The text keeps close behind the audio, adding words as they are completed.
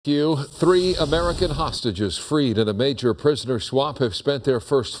Three American hostages freed in a major prisoner swap have spent their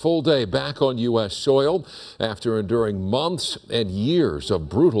first full day back on U.S. soil after enduring months and years of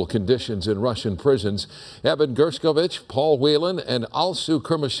brutal conditions in Russian prisons. Evan Gershkovich, Paul Whelan, and Alsu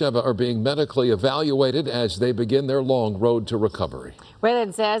Kurmasheva are being medically evaluated as they begin their long road to recovery.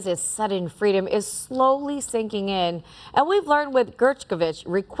 Whelan says his sudden freedom is slowly sinking in, and we've learned what Gershkovich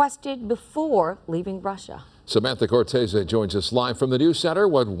requested before leaving Russia. Samantha Cortese joins us live from the News Center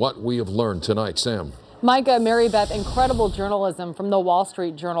with what we have learned tonight. Sam. Micah, Mary Beth, incredible journalism from the Wall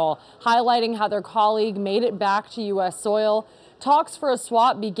Street Journal, highlighting how their colleague made it back to U.S. soil. Talks for a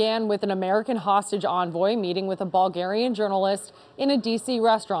swap began with an American hostage envoy meeting with a Bulgarian journalist in a D.C.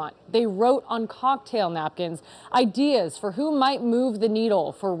 restaurant. They wrote on cocktail napkins ideas for who might move the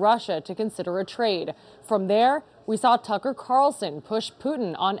needle for Russia to consider a trade. From there, we saw Tucker Carlson push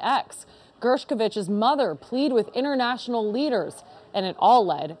Putin on X. Gershkovich's mother plead with international leaders, and it all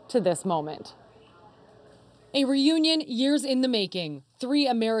led to this moment. A reunion years in the making. Three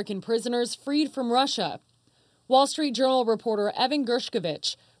American prisoners freed from Russia. Wall Street Journal reporter Evan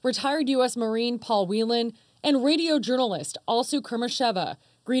Gershkovich, retired U.S. Marine Paul Whelan, and radio journalist Alsu Kurmasheva,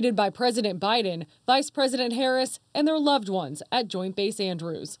 greeted by President Biden, Vice President Harris, and their loved ones at Joint Base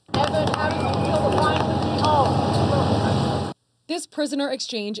Andrews. Evan, how do you feel to finally be home? This prisoner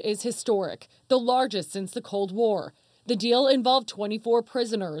exchange is historic, the largest since the Cold War. The deal involved 24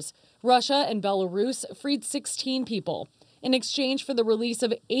 prisoners. Russia and Belarus freed 16 people in exchange for the release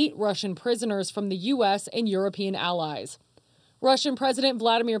of 8 Russian prisoners from the U.S. and European allies. Russian President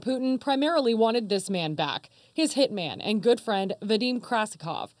Vladimir Putin primarily wanted this man back, his hitman and good friend Vladimir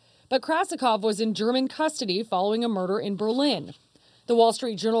Kara-Murza. But Kara-Murza was in German custody following a murder in Berlin. The Wall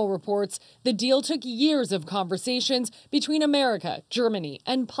Street Journal reports the deal took years of conversations between America, Germany,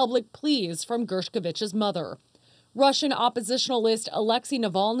 and public pleas from Gershkovich's mother. Russian oppositionalist Alexei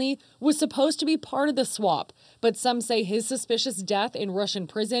Navalny was supposed to be part of the swap, but some say his suspicious death in Russian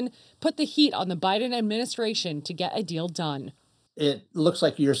prison put the heat on the Biden administration to get a deal done. It looks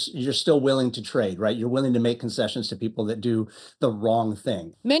like you're still willing to trade, right? You're willing to make concessions to people that do the wrong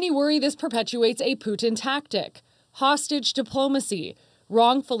thing. Many worry this perpetuates a Putin tactic. Hostage diplomacy,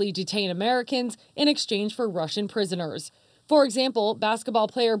 wrongfully detain Americans in exchange for Russian prisoners. For example, basketball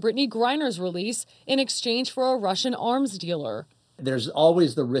player Brittany Griner's release in exchange for a Russian arms dealer. There's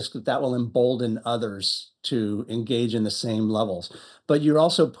always the risk that that will embolden others to engage in the same levels. But you're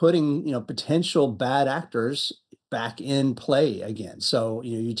also putting, potential bad actors back in play again. So,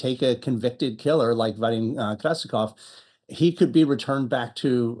 you take a convicted killer like Vladimir Kara-Murza, he could be returned back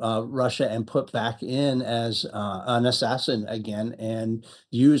to Russia and put back in as an assassin again and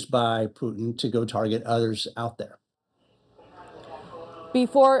used by Putin to go target others out there.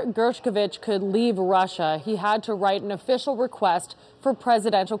 Before Gershkovich could leave Russia, he had to write an official request for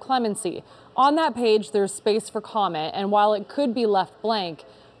presidential clemency. On that page, there's space for comment, and while it could be left blank,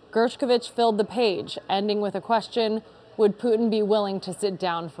 Gershkovich filled the page, ending with a question, would Putin be willing to sit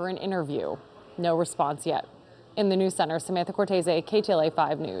down for an interview? No response yet. In the News Center, Samantha Cortese, KTLA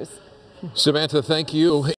 5 News. Samantha, thank you.